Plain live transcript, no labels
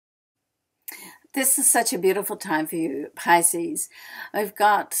This is such a beautiful time for you, Pisces. We've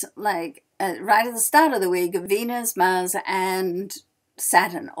got like right at the start of the week, Venus, Mars, and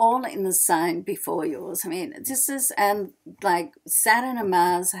Saturn all in the sign before yours. I mean, this is, and like Saturn and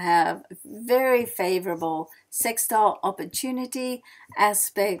Mars have very favorable sextile opportunity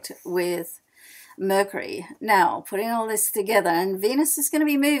aspect with Mercury. Now, putting all this together, and Venus is going to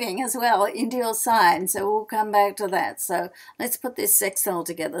be moving as well into your sign, so we'll come back to that. So let's put this sextile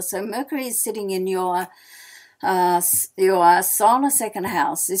together. So Mercury is sitting in your solar second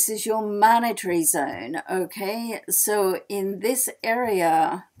house. This is your monetary zone, okay? So in this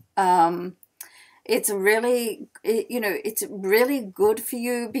area, it's really, it's really good for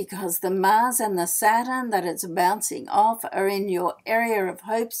you because the Mars and the Saturn that it's bouncing off are in your area of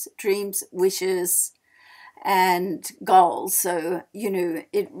hopes, dreams, wishes, and goals. So,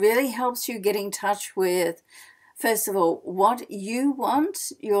 it really helps you get in touch with, first of all, what you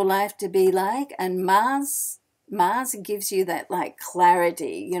want your life to be like, and Mars gives you that like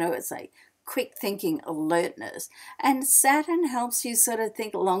clarity, it's like quick thinking, alertness, and Saturn helps you sort of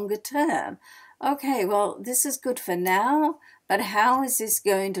think longer term. Okay, well, this is good for now, but how is this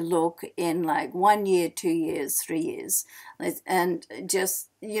going to look in like 1 year, 2 years, 3 years? And just,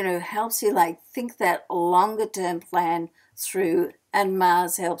 helps you like think that longer term plan through, and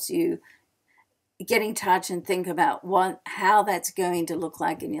Mars helps you get in touch and think about how that's going to look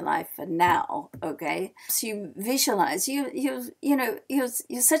like in your life for now. Okay, so you visualize, you're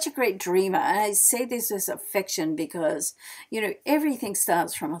such a great dreamer, and I say this with affection because everything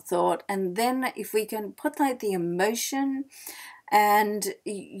starts from a thought, and then if we can put like the emotion and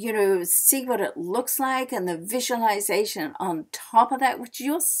see what it looks like and the visualization on top of that, which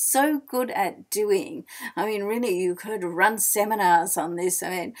you're so good at doing. I mean, really, you could run seminars on this. I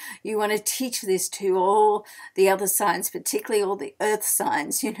mean, you want to teach this to all the other signs, particularly all the earth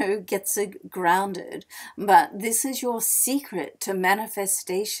signs, gets it grounded. But this is your secret to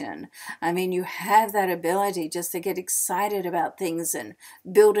manifestation. I mean, you have that ability just to get excited about things and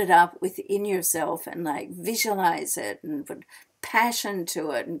build it up within yourself and like visualize it and put passion to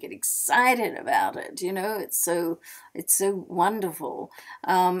it and get excited about it. It's so wonderful.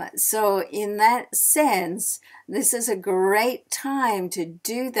 So in that sense, this is a great time to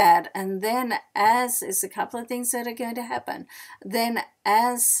do that. And then as there's a couple of things that are going to happen, then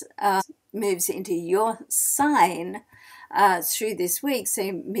as moves into your sign through this week,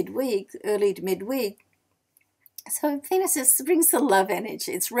 say midweek, early to midweek, so Venus brings the love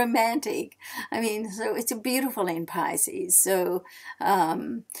energy. It's romantic. I mean, so it's beautiful in Pisces. So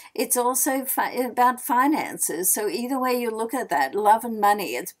it's also about finances. So either way you look at that, love and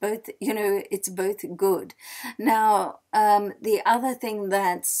money, it's both, it's both good. Now, the other thing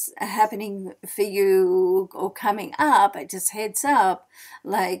that's happening for you or coming up, I just heads up,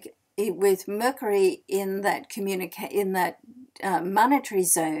 like with Mercury in that monetary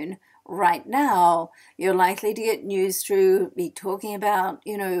zone, right now, you're likely to get news through, be talking about,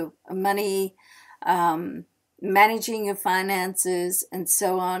 money, managing your finances, and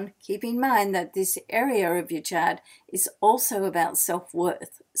so on. Keep in mind that this area of your chart is also about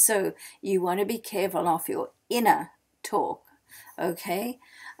self-worth. So you want to be careful of your inner talk, okay?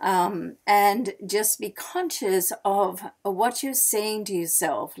 And just be conscious of what you're saying to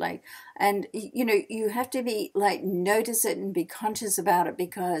yourself, like, and you have to be like, notice it and be conscious about it,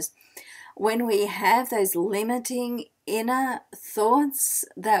 because when we have those limiting inner thoughts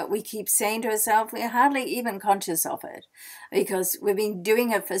that we keep saying to ourselves, we're hardly even conscious of it because we've been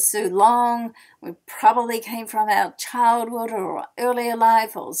doing it for so long. We probably came from our childhood or earlier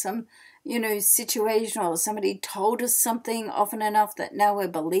life or some situation, or somebody told us something often enough that now we're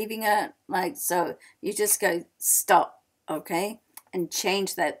believing it. Like, so you just go, stop, okay, and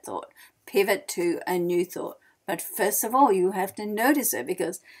change that thought, pivot to a new thought. But first of all, you have to notice it,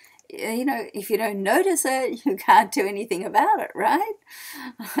 because if you don't notice it, you can't do anything about it, right?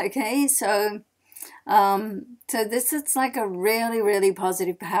 Okay, so this is like a really, really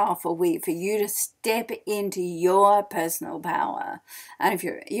positive, powerful week for you to step into your personal power. And if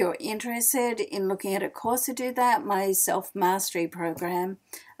you're interested in looking at a course to do that, my self-mastery program,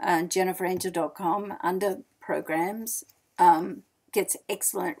 jenniferangel.com, under programs, gets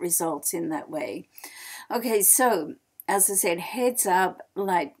excellent results in that way. Okay, so as I said, heads up,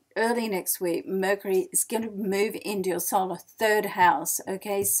 like early next week, Mercury is going to move into your solar third house.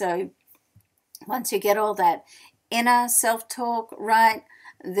 Okay, so once you get all that inner self-talk right,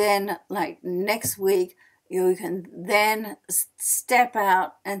 then like next week, you can then step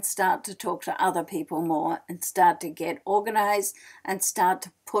out and start to talk to other people more and start to get organized and start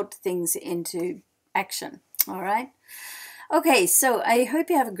to put things into action. All right. Okay, so I hope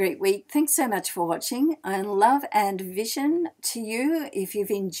you have a great week. Thanks so much for watching, and love and vision to you. If you've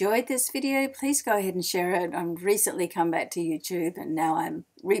enjoyed this video, please go ahead and share it. I've recently come back to YouTube and now I'm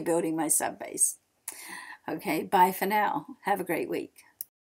rebuilding my sub base. Okay, bye for now. Have a great week.